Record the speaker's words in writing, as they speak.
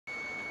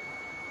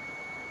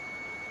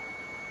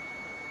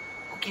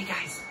Okay,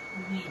 guys,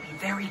 we need to be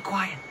very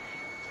quiet.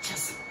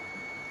 Just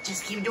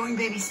keep doing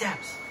baby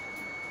steps.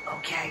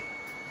 Okay.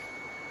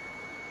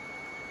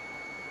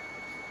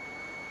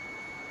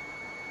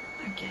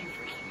 I'm getting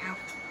freaking out.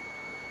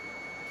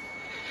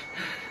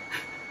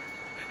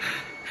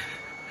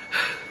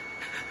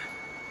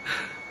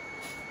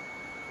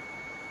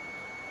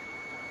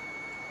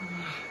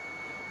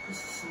 This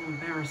is so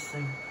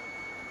embarrassing.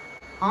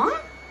 Huh?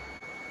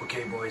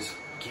 Okay, boys,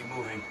 keep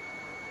moving.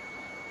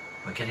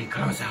 We're getting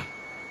closer.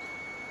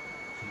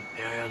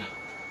 And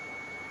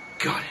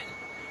got it.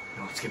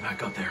 Now let's get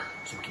back up there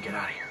so we can get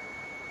out of here.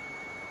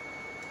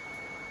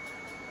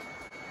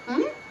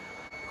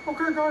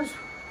 Okay, guys,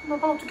 I'm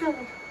about to get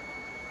it.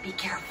 Be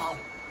careful.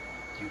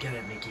 You get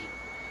it, Mickey.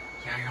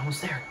 Yeah, you're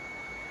almost there.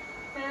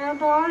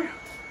 And I...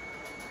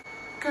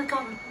 Okay,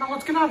 got it. Now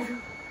let's get out of here.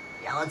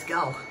 Yeah, let's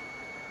go.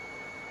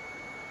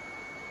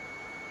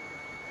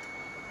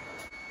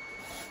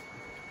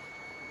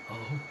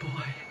 Oh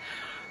boy.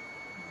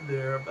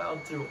 They're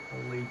about to.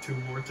 Only 2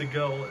 more to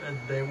go and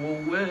they will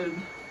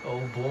win. Oh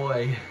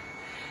boy.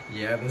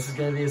 Yeah, this is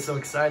gonna be so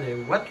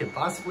exciting. What could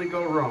possibly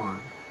go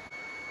wrong?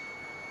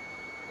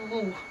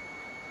 Oh,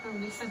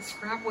 at least that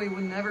Scrapway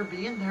would never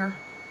be in there.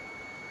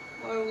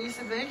 Well, at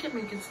least if they can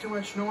make it too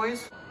much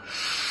noise.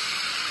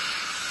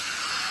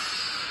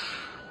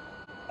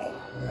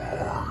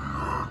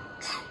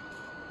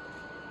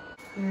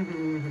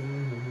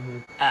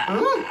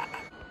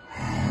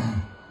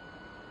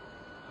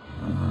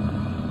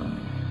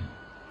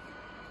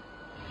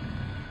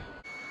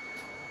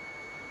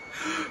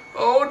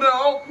 Oh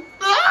no!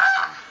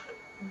 Ah!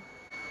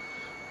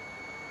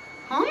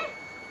 Huh?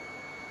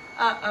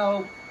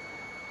 Uh-oh.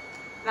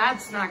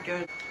 That's not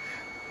good.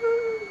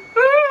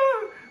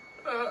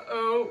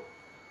 Uh-oh.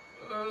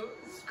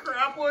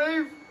 Scrap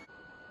wave.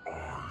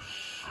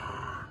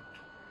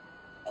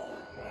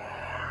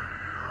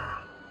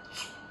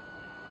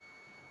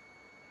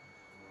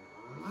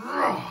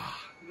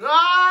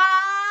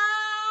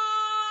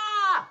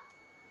 Ah!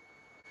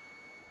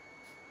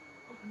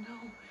 Oh no,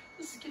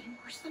 this is getting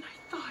worse than I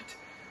thought.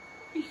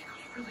 We need to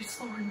go really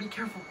slower and be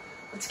careful.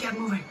 Let's get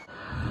moving.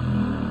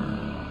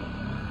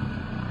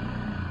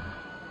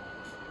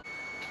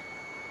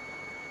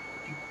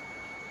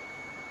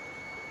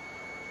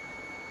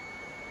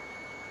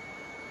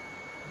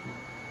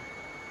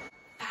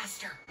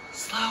 Faster.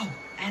 Slow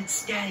and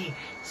steady.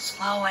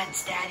 Slow and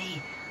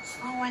steady.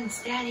 Slow and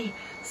steady.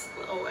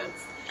 Slow and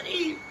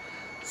steady.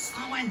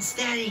 Slow and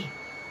steady.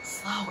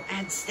 Slow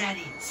and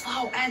steady.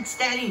 Slow and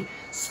steady.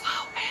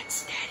 Slow and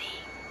steady.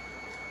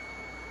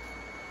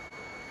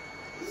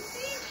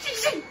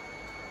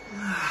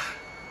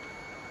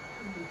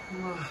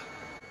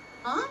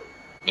 Huh?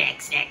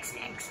 Next.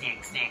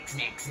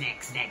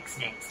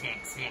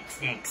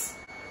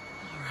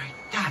 All right,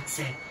 that's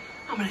it.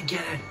 I'm gonna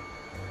get it.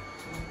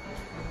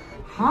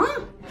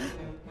 Huh?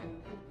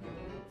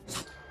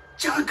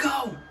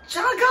 Junko!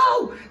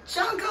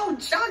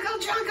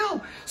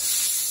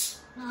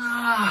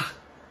 Ah.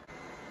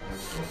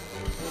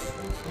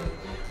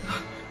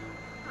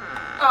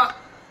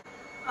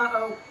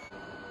 Uh-oh.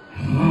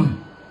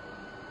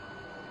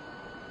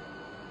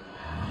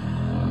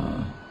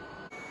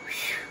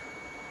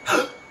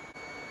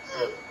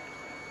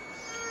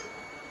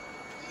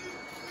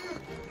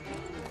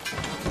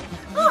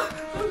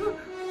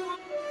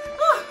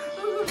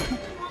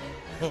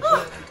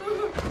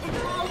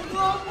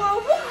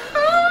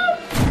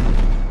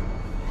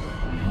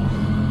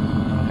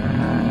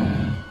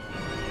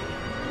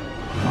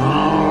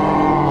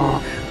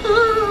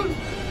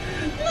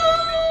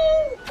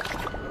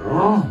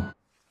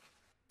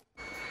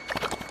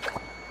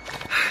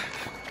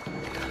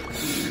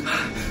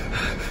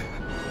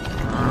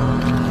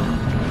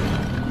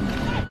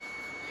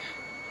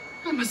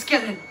 I must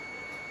get it.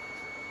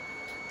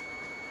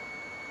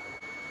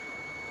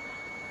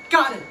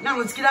 Got it. Now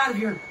let's get out of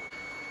here.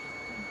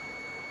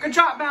 Good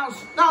job,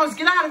 Mouse. Now let's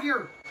get out of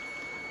here.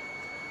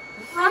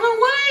 Run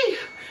away.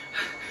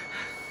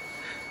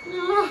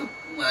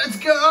 Let's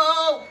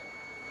go.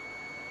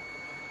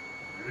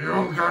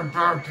 You get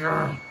back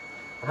here.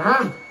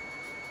 Huh?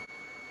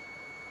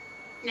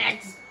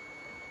 Next.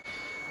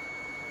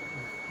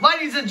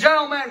 Ladies and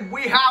gentlemen,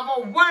 we have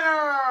a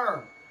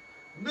winner!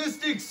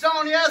 Mystique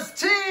Sonia's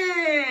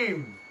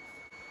team!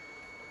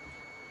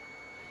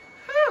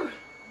 Whew.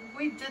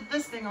 We did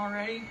this thing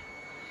already.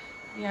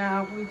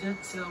 Yeah, we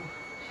did so.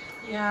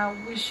 Yeah,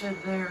 we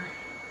should there.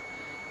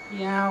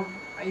 Yeah,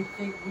 I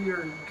think we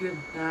are good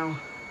now.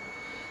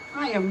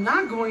 I am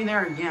not going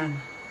there again.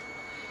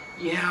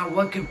 Yeah,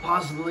 what could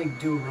possibly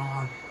do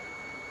wrong?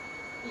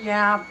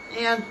 Yeah,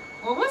 and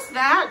what was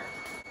that?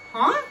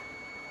 Huh?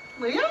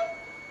 Leo?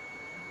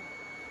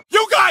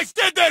 You guys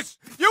did this!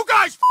 You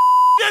guys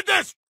did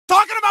this!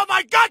 Talking about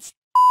my guts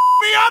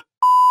me up!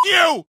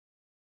 You!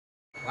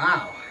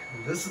 Wow,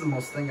 this is the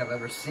most thing I've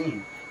ever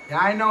seen. Yeah,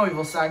 I know,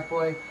 Evil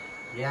Sackboy.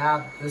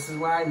 Yeah, this is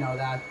where I know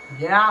that.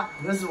 Yeah,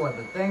 this is what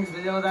the thing's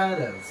video that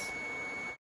it is.